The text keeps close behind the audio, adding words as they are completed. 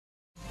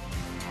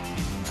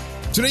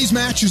Today's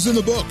match is in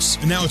the books,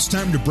 and now it's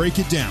time to break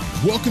it down.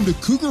 Welcome to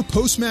Cougar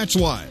Post-Match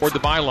Live. Toward the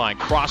byline,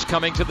 cross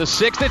coming to the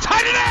 6th. It's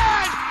headed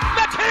in!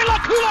 Michaela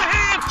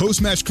Colohan!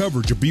 Post-match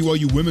coverage of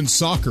BYU women's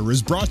soccer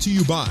is brought to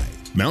you by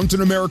Mountain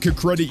America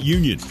Credit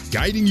Union,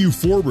 guiding you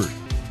forward.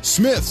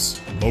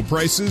 Smith's, low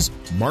prices,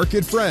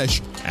 market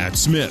fresh at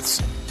Smith's.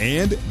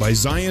 And by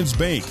Zions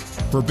Bank.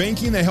 For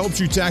banking that helps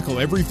you tackle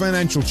every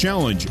financial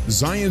challenge,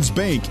 Zions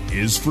Bank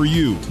is for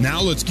you.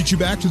 Now let's get you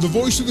back to the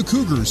voice of the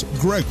Cougars,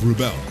 Greg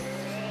Wrubell.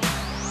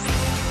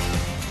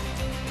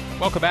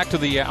 Welcome back to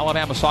the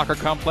Alabama Soccer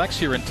Complex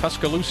here in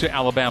Tuscaloosa,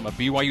 Alabama.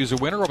 BYU's a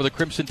winner over the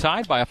Crimson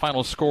Tide by a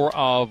final score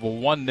of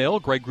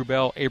 1-0. Greg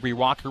Wrubell, Avery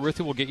Walker with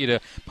you. We'll get you to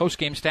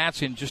post-game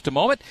stats in just a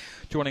moment.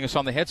 Joining us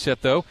on the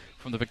headset, though,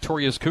 from the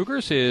victorious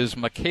Cougars is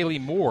McKaylee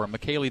Moore.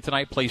 McKaylee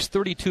tonight plays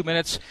 32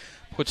 minutes,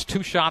 puts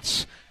 2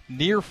 shots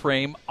near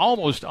frame,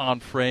 almost on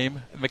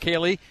frame.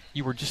 McKaylee,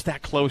 you were just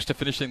that close to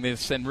finishing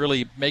this and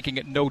really making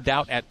it no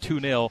doubt at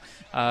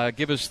 2-0.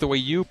 Give us the way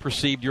you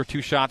perceived your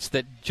 2 shots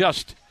that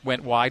just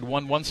went wide,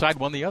 one side,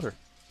 one the other.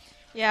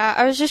 Yeah,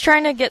 I was just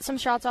trying to get some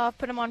shots off,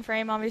 put them on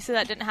frame. Obviously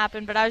that didn't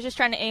happen, but I was just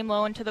trying to aim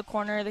low into the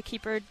corner. The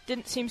keeper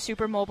didn't seem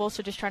super mobile,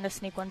 so just trying to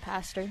sneak one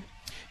past her.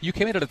 You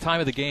came in at a time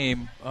of the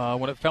game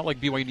when it felt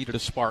like BYU needed a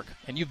spark,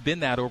 and you've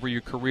been that over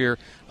your career.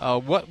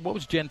 What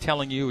was Jen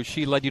telling you as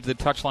she led you to the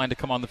touchline to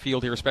come on the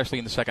field here, especially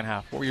in the second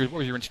half? What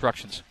were your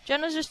instructions?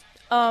 Jen was just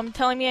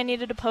telling me I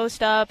needed to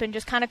post up and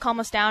just kind of calm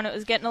us down. It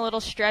was getting a little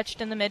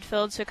stretched in the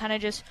midfield, so kind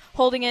of just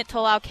holding it to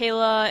allow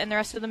Kayla and the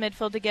rest of the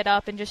midfield to get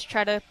up and just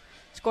try to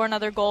score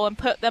another goal and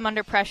put them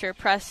under pressure.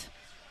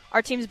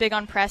 Our team's big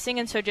on pressing,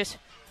 and so just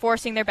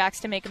forcing their backs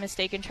to make a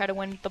mistake and try to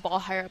win the ball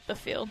higher up the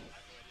field.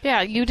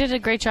 Yeah, you did a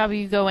great job.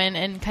 You go in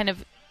and kind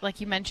of,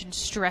 like you mentioned,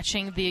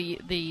 stretching the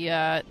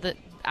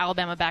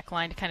Alabama back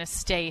line to kind of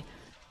stay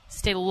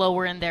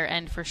lower in their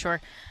end for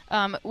sure.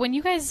 When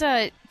you guys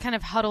kind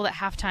of huddled at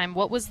halftime,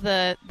 what was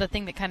the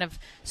thing that kind of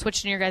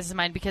switched in your guys'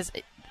 mind? Because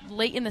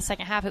late in the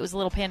second half, it was a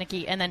little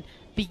panicky, and then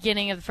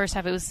beginning of the first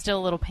half, it was still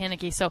a little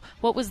panicky. So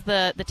what was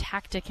the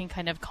tactic in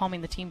kind of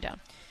calming the team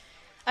down?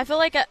 I feel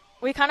like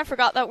we kind of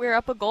forgot that we were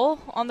up a goal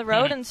on the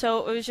road, and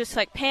so it was just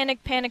like panic.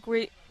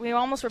 We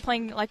almost were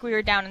playing like we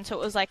were down, and so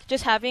it was like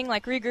just having,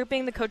 like,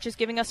 regrouping, the coaches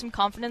giving us some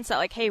confidence that,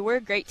 like, hey, we're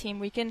a great team.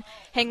 We can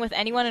hang with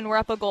anyone, and we're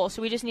up a goal.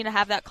 So we just need to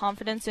have that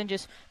confidence and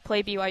just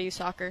play BYU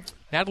soccer.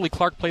 Natalie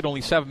Clark played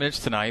only 7 minutes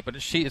tonight, but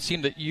it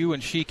seemed that you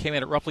and she came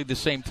in at roughly the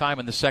same time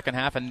in the second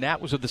half, and Nat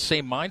was of the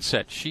same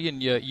mindset. She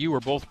and you were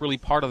both really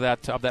part of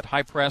that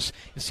high press.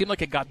 It seemed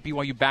like it got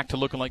BYU back to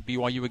looking like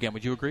BYU again.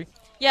 Would you agree?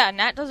 Yeah,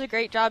 Nat does a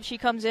great job. She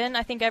comes in.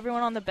 I think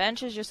everyone on the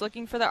bench is just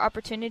looking for their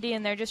opportunity,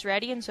 and they're just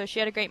ready, and so she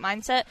had a great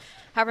mindset.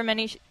 However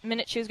many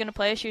minutes she was going to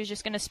play, she was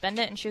just going to spend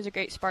it, and she was a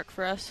great spark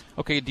for us.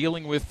 Okay,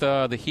 dealing with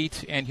the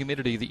heat and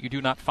humidity that you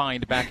do not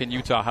find back in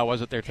Utah, how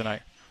was it there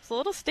tonight? It's a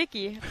little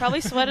sticky.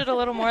 Probably sweated a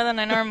little more than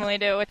I normally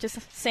do, which is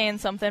saying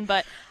something,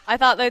 but I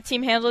thought the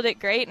team handled it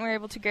great, and we were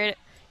able to get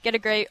a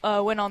great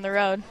win on the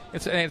road.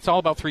 It's all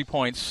about 3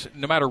 points,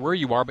 no matter where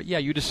you are. But, yeah,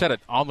 you just said it,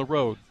 on the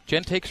road.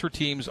 Jen takes her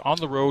teams on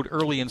the road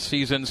early in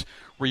seasons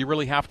where you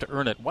really have to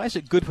earn it. Why is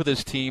it good for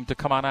this team to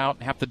come on out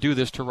and have to do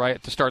this to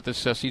start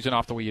this season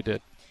off the way you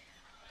did?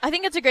 I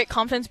think it's a great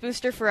confidence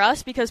booster for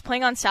us because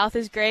playing on South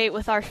is great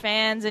with our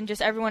fans and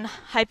just everyone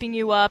hyping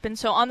you up. And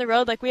so on the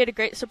road, like, we had a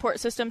great support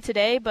system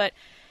today, but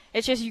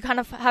it's just you kind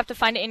of have to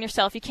find it in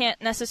yourself. You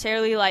can't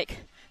necessarily,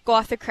 like, go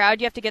off the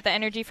crowd. You have to get the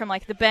energy from,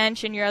 like, the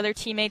bench and your other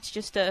teammates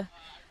just to,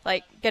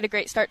 like, get a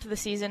great start to the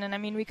season. And, I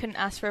mean, we couldn't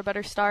ask for a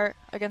better start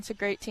against a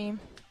great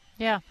team.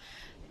 Yeah.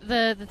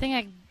 The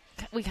thing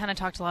we kind of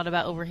talked a lot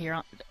about over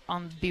here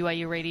on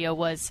BYU radio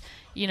was,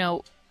 you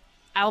know,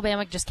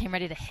 Alabama just came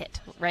ready to hit,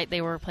 right?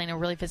 They were playing a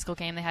really physical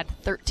game. They had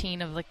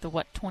 13 of, like, the,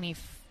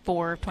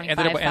 24, 25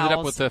 fouls. Ended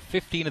up with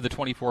 15 of the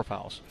 24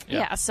 fouls.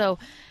 Yeah, so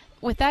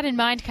with that in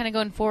mind, kind of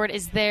going forward,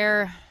 is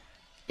there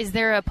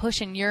a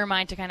push in your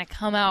mind to kind of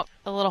come out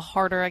a little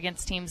harder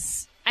against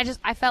teams?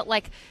 I felt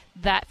like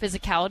that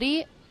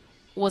physicality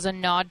was a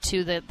nod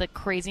to the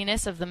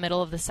craziness of the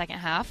middle of the second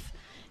half.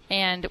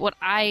 And what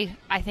I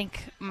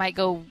think might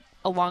go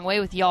a long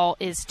way with y'all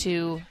is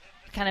to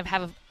kind of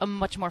have a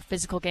much more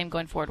physical game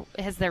going forward.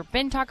 Has there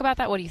been talk about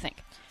that? What do you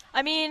think?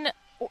 I mean,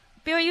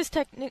 BYU's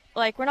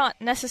we're not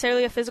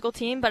necessarily a physical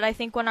team, but I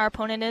think when our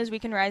opponent is, we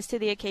can rise to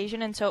the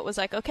occasion. And so it was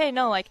like, okay,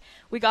 no, like,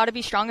 we got to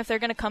be strong if they're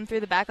going to come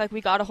through the back. Like,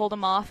 we got to hold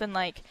them off and,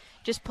 like,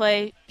 just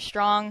play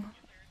strong.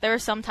 There were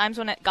some times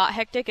when it got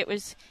hectic, it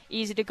was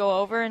easy to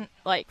go over and,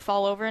 like,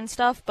 fall over and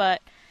stuff.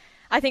 But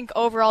I think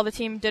overall the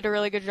team did a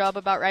really good job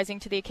about rising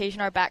to the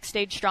occasion. Our back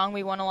stayed strong.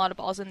 We won a lot of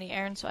balls in the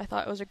air, and so I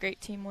thought it was a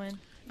great team win.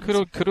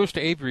 Kudos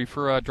to Avery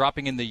for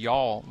dropping in the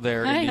y'all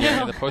there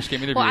in the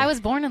post-game interview. Well, I was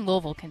born in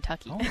Louisville,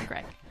 Kentucky. Oh,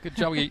 Greg. Good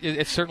job.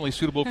 It's certainly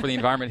suitable for the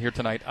environment here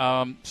tonight.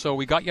 So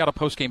we got you out a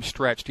post-game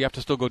stretch. Do you have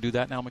to still go do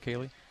that now,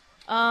 McKaylee?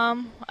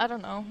 I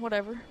don't know.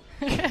 Whatever.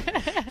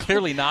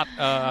 Clearly not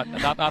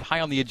high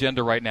on the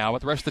agenda right now,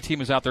 but the rest of the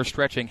team is out there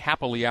stretching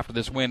happily after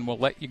this win. We'll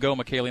let you go,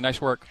 McKaylee. Nice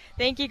work.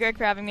 Thank you, Greg,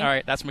 for having me. All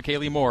right, that's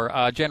McKaylee Moore.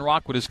 Jen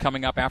Rockwood is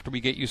coming up after we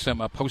get you some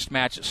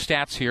post-match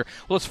stats here.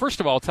 Well, let's first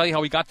of all tell you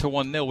how we got to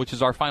 1-0, which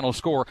is our final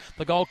score.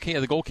 The goal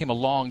came a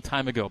long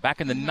time ago,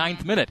 back in the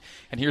 9th minute,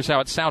 and here's how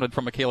it sounded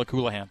from Michaela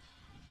Coulihan.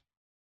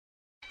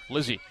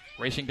 Lizzie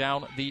racing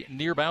down the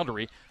near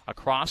boundary,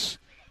 across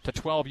to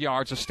 12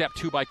 yards, a step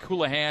two by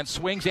Coulihan,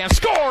 swings and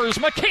scores!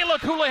 Michaela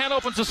Coulihan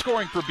opens the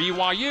scoring for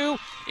BYU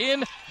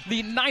in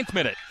the 9th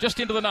minute, just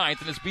into the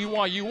 9th, and it's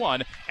BYU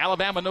 1.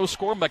 Alabama no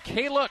score.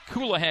 Michaela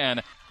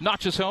Coulihan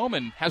notches home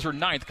and has her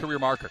 9th career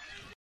marker.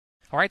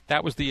 All right,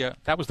 that was the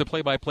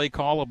play-by-play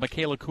call of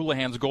Michaela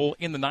Coulihan's goal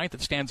in the 9th.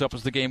 It stands up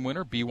as the game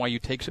winner. BYU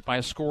takes it by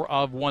a score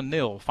of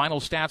 1-0. Final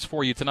stats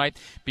for you tonight.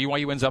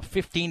 BYU ends up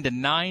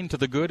 15-9 to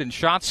the good in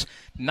shots,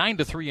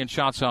 9-3 in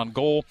shots on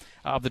goal.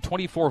 Of the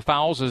 24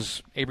 fouls,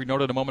 as Avery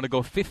noted a moment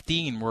ago,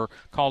 15 were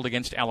called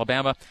against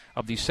Alabama.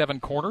 Of the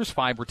 7 corners,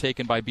 5 were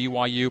taken by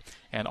BYU,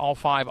 and all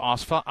 5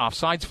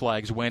 offsides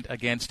flags went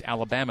against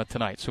Alabama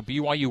tonight. So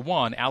BYU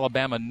won,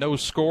 Alabama no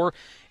score,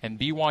 and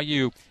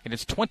BYU, in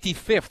its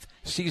 25th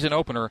season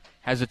opener,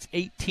 has its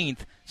 18th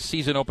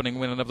season opening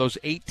win. And of those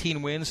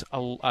 18 wins,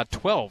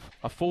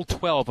 a full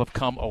 12 have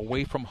come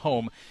away from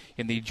home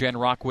in the Jen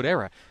Rockwood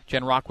era.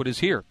 Jen Rockwood is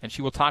here, and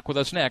she will talk with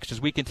us next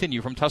as we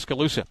continue from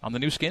Tuscaloosa on the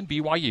new skin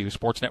BYU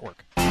Sports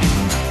Network.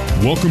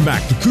 Welcome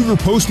back to Cougar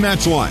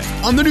Post-Match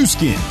Live on the new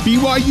skin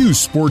BYU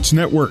Sports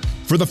Network.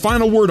 For the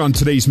final word on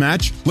today's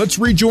match, let's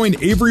rejoin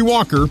Avery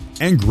Walker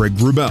and Greg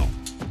Wrubell.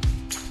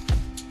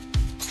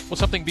 Well,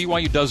 something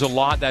BYU does a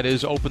lot, that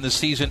is open the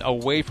season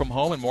away from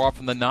home, and more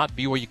often than not,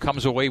 BYU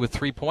comes away with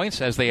 3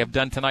 points, as they have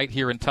done tonight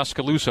here in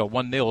Tuscaloosa.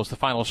 1-0 is the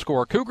final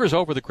score. Cougars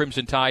over the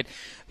Crimson Tide.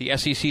 The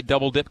SEC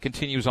double dip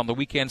continues on the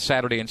weekend,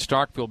 Saturday in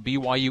Starkville,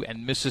 BYU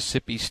and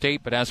Mississippi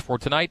State. But as for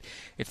tonight,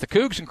 it's the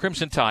Cougs and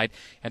Crimson Tide,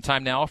 and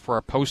time now for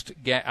our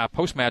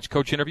post-match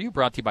coach interview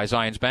brought to you by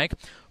Zions Bank.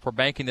 For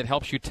banking that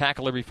helps you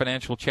tackle every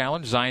financial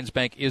challenge, Zions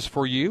Bank is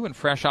for you, and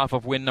fresh off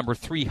of win number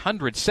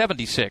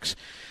 376.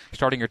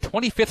 Starting your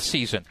 25th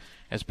season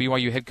as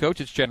BYU head coach,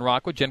 it's Jen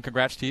Rockwood. Jen,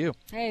 congrats to you.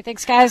 Hey,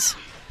 thanks, guys.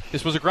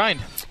 This was a grind.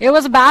 It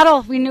was a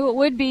battle. We knew it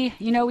would be.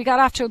 We got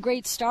off to a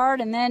great start,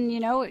 and then,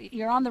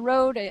 you're on the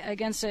road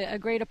against a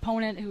great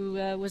opponent who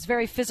was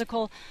very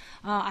physical.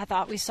 I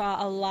thought we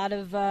saw a lot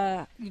of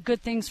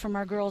good things from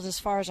our girls as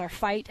far as our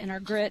fight and our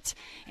grit.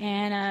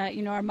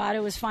 And, our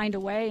motto is find a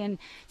way. And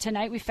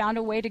tonight we found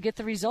a way to get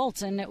the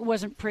results. And it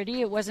wasn't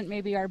pretty. It wasn't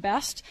maybe our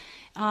best.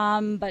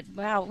 But,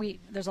 wow,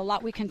 there's a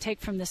lot we can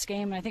take from this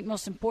game. And I think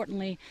most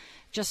importantly,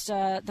 just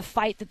the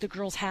fight that the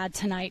girls had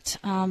tonight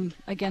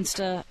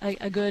against a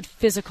good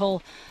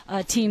physical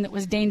team that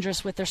was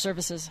dangerous with their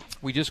services.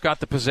 We just got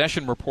the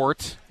possession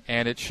report,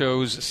 and it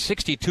shows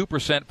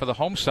 62% for the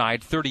home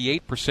side,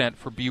 38%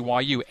 for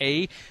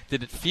BYU.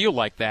 Did it feel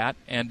like that?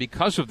 And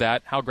because of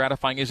that, how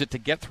gratifying is it to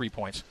get 3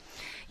 points?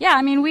 Yeah,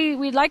 I mean,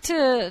 we'd like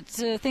to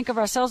think of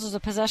ourselves as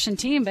a possession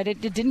team, but it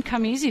didn't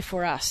come easy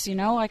for us.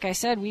 Like I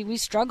said, we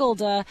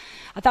struggled. I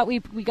thought we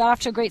got off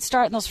to a great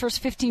start in those first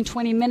 15,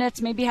 20 minutes,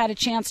 maybe had a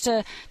chance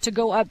to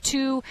go up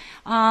 2.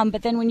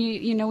 But then when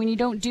you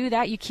don't do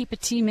that, you keep a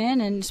team in,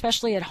 and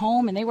especially at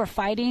home, and they were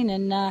fighting,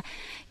 and,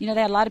 they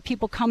had a lot of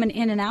people coming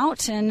in and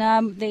out,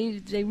 and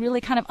they really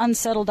kind of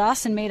unsettled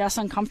us and made us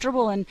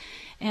uncomfortable.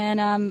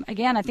 And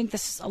again, I think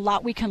this is a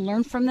lot we can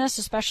learn from this,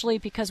 especially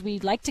because we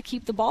like to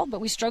keep the ball,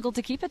 but we struggled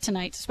to keep it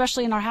tonight,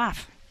 especially in our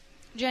half.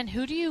 Jen,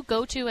 who do you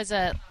go to as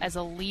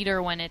a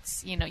leader when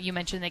it's, you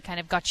mentioned they kind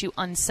of got you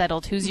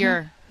unsettled? Who's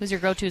your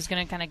go-to who's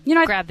going to kind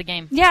of grab the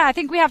game? Yeah, I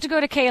think we have to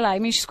go to Kayla. I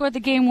mean, she scored the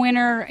game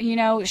winner.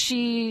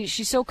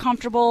 She's so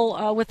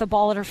comfortable with the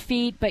ball at her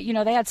feet, but,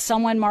 they had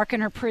someone marking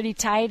her pretty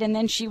tight, and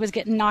then she was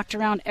getting knocked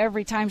around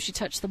every time she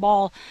touched the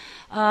ball.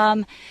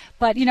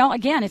 But,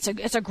 again,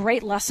 it's a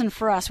great lesson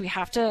for us. We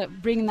have to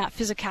bring that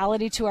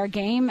physicality to our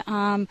game,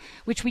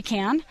 which we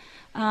can.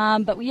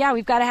 But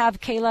we've got to have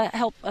Kayla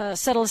help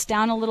settle us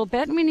down a little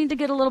bit, and we need to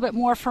get a little bit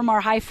more from our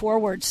high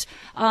forwards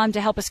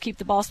to help us keep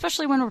the ball,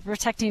 especially when we're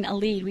protecting a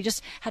lead. We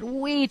just had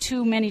way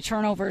too many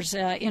turnovers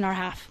in our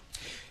half.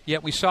 Yeah,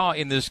 we saw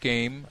in this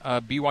game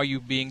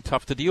BYU being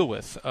tough to deal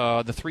with.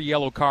 The 3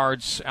 yellow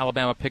cards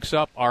Alabama picks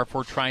up are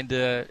for trying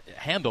to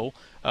handle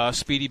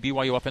speedy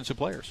BYU offensive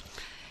players.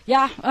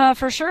 Yeah,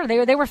 for sure.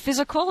 They were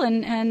physical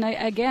and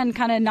again,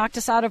 kind of knocked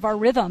us out of our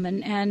rhythm.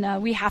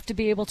 And we have to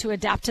be able to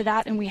adapt to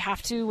that. And we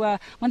have to,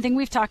 one thing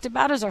we've talked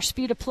about is our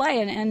speed of play.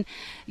 And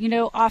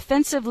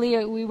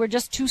offensively, we were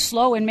just too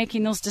slow in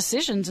making those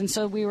decisions. And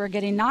so we were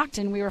getting knocked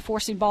and we were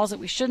forcing balls that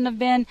we shouldn't have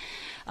been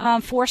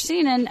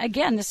forcing. And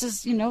again, this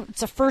is,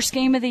 it's a first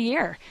game of the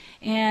year.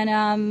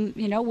 And,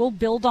 we'll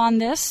build on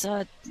this.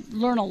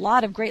 learn a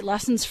lot of great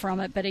lessons from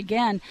it. But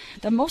again,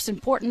 the most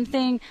important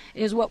thing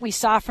is what we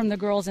saw from the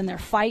girls in their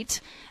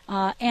fight,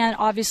 and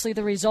obviously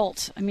the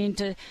result. I mean,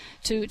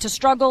 to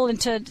struggle and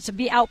to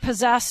be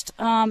outpossessed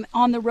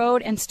on the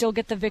road and still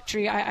get the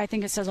victory, I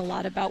think it says a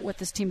lot about what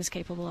this team is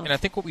capable of. And I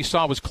think what we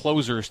saw was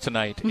closers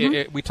tonight.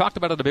 We talked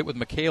about it a bit with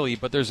McKaylee,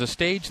 but there's a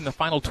stage in the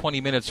final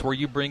 20 minutes where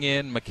you bring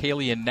in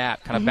McKaylee and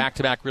Nat kind of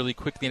back-to-back really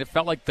quickly, and it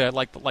felt like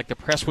the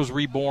press was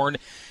reborn.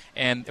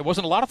 And it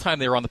wasn't a lot of time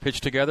they were on the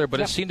pitch together, but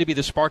it seemed to be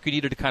the spark you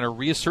needed to kind of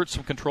reassert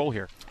some control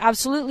here.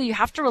 Absolutely. You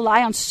have to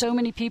rely on so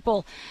many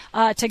people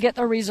to get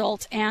the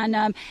result.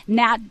 And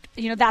Nat,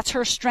 that's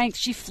her strength.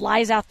 She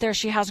flies out there.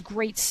 She has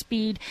great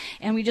speed.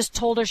 And we just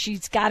told her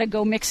she's got to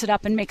go mix it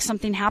up and make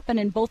something happen.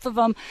 And both of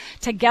them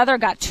together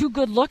got 2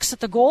 good looks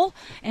at the goal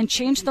and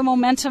changed the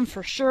momentum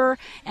for sure.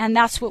 And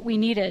that's what we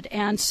needed.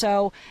 And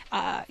so,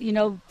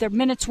 their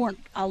minutes weren't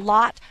a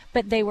lot,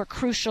 but they were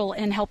crucial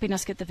in helping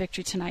us get the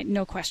victory tonight.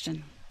 No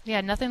question.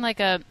 Yeah, nothing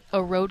like a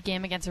road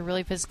game against a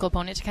really physical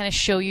opponent to kind of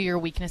show you your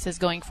weaknesses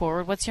going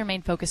forward. What's your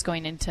main focus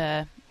going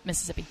into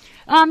Mississippi?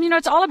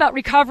 It's all about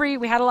recovery.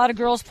 We had a lot of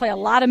girls play a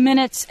lot of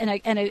minutes, and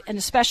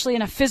especially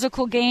in a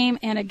physical game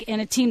and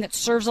a team that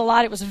serves a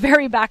lot. It was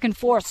very back and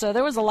forth, so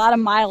there was a lot of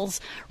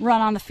miles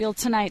run on the field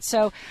tonight.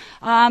 So,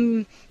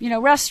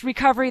 rest,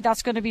 recovery,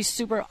 that's going to be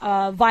super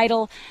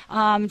vital.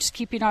 Just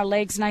keeping our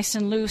legs nice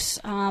and loose,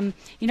 and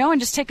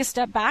just take a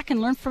step back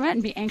and learn from it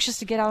and be anxious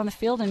to get out on the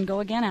field and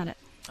go again at it.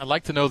 I'd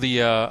like to know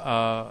the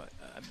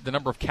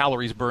number of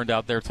calories burned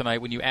out there tonight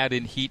when you add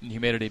in heat and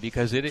humidity,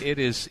 because it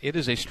is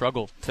a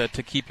struggle to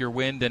keep your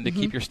wind and to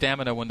keep your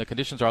stamina when the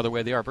conditions are the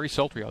way they are. Very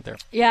sultry out there.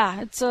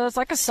 Yeah, it's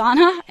like a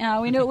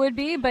sauna. We knew it would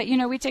be, but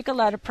we take a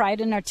lot of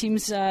pride in our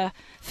team's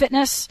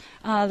fitness.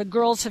 The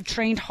girls have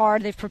trained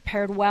hard. They've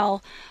prepared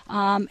well,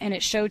 and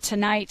it showed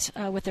tonight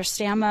with their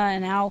stamina.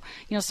 And now,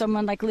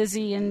 someone like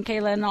Lizzie and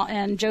Kayla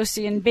and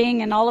Josie and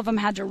Bing and all of them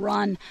had to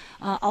run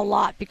a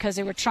lot because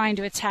they were trying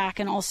to attack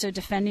and also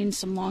defending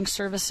some long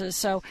services.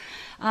 So,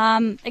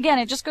 again,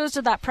 it just goes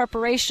to that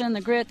preparation,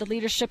 the grit, the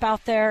leadership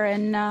out there,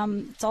 and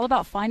it's all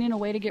about finding a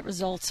way to get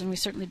results, and we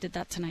certainly did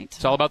that tonight.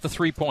 It's all about the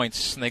 3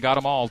 points, and they got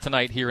them all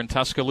tonight here in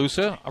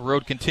Tuscaloosa. A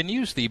road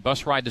continues, the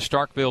bus ride to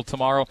Starkville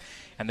tomorrow,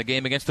 and the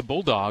game against the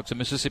Bulldogs of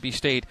Mississippi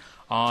State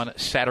on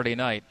Saturday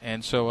night.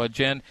 And so,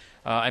 Jen,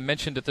 I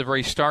mentioned at the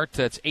very start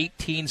that's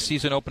 18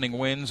 season-opening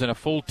wins, and a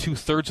full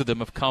 2/3 of them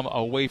have come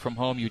away from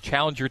home. You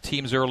challenge your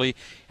teams early,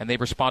 and they've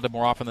responded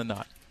more often than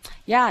not.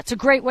 Yeah, it's a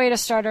great way to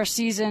start our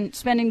season,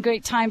 spending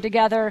great time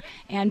together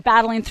and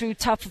battling through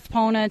tough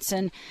opponents,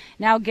 and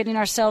now getting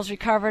ourselves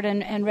recovered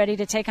and ready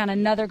to take on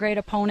another great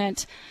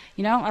opponent.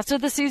 That's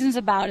what the season's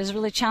about, is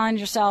really challenge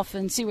yourself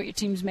and see what your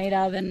team's made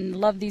of, and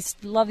love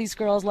these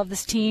girls, love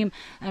this team,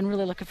 and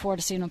really looking forward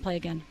to seeing them play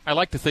again. I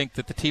like to think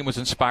that the team was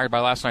inspired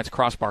by last night's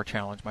crossbar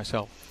challenge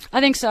myself.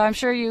 I think so. I'm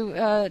sure you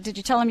did.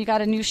 You tell them you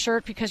got a new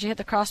shirt because you hit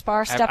the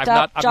crossbar, stepped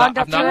up, up, jogged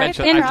up to it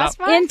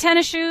in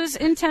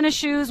tennis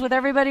shoes with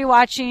everybody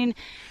watching.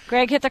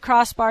 Greg hit the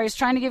crossbar. He's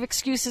trying to give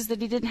excuses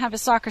that he didn't have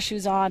his soccer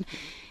shoes on.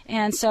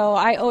 And so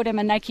I owed him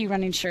a Nike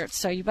running shirt.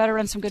 So you better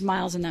run some good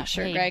miles in that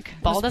shirt, Greg.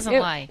 Ball doesn't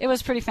lie. It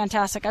was pretty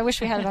fantastic. I wish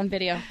we had it on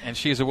video. And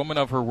she is a woman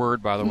of her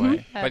word, by the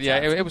way. But yeah,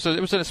 awesome.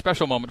 it was a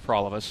special moment for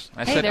all of us.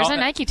 There's a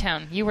Nike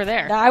town. You were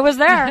there. I was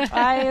there.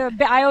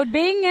 I owed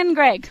Bing and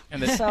Greg.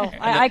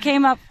 I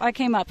came up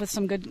with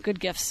some good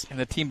gifts. And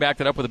the team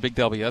backed it up with a big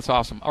W. That's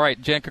awesome. All right,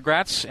 Jen,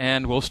 congrats,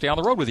 and we'll stay on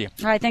the road with you.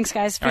 All right, thanks,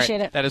 guys.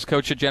 Appreciate it. That is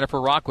Coach Jennifer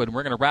Rockwood. And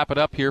we're going to wrap it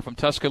up here from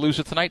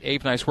Tuscaloosa tonight.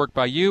 Abe, nice work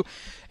by you.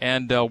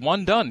 And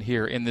one done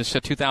here in this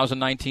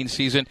 2019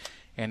 season.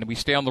 And we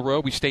stay on the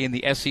road. We stay in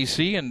the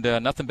SEC, and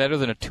nothing better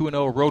than a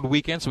 2-0 road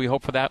weekend, so we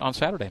hope for that on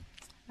Saturday.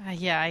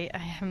 I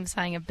am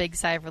sighing a big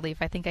sigh of relief.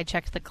 I think I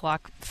checked the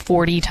clock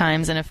 40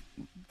 times in a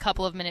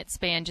couple of minutes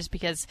span, just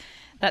because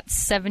that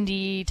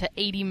 70 to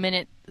 80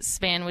 minute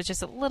span was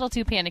just a little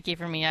too panicky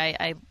for me.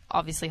 I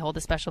obviously hold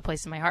a special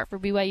place in my heart for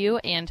BYU,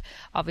 and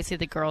obviously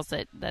the girls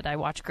that I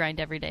watch grind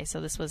every day, so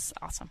this was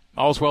awesome.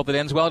 All's well that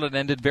ends well, and it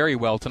ended very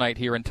well tonight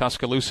here in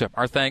Tuscaloosa.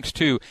 Our thanks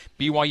to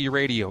BYU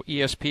Radio,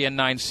 ESPN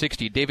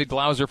 960, David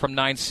Glauser from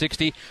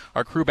 960,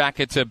 our crew back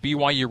at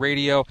BYU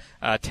Radio,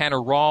 Tanner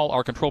Rawl,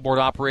 our control board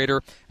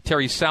operator,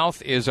 Terry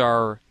South is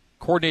our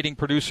coordinating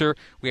producer.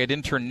 We had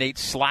intern Nate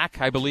Slack,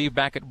 I believe,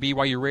 back at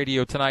BYU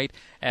Radio tonight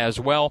as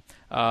well.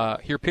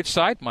 Here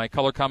pitchside, my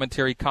color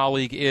commentary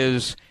colleague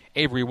is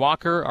Avery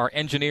Walker. Our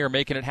engineer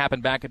making it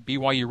happen back at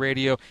BYU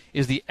Radio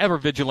is the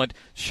ever-vigilant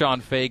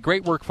Sean Fay.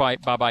 Great work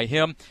by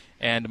him.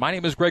 And my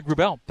name is Greg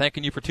Wrubell.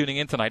 Thanking you for tuning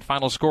in tonight.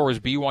 Final score is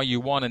BYU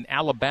 1 and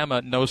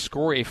Alabama no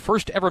score. A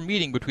first-ever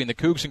meeting between the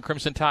Cougs and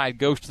Crimson Tide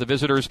goes to the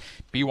visitors.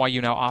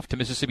 BYU now off to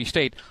Mississippi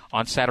State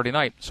on Saturday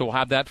night. So we'll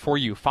have that for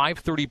you.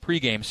 5:30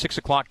 pregame, 6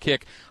 o'clock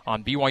kick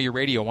on BYU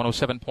Radio,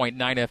 107.9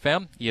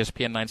 FM,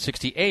 ESPN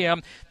 960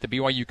 AM, the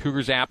BYU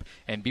Cougars app,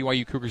 and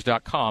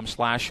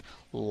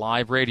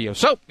BYUCougars.com/live radio.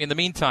 So, in the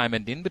meantime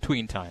and in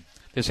between time,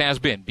 this has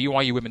been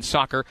BYU Women's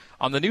Soccer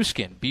on the new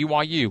skin,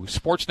 BYU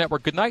Sports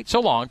Network. Good night. So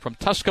long from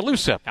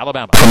Tuscaloosa,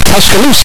 Alabama. From Tuscaloosa.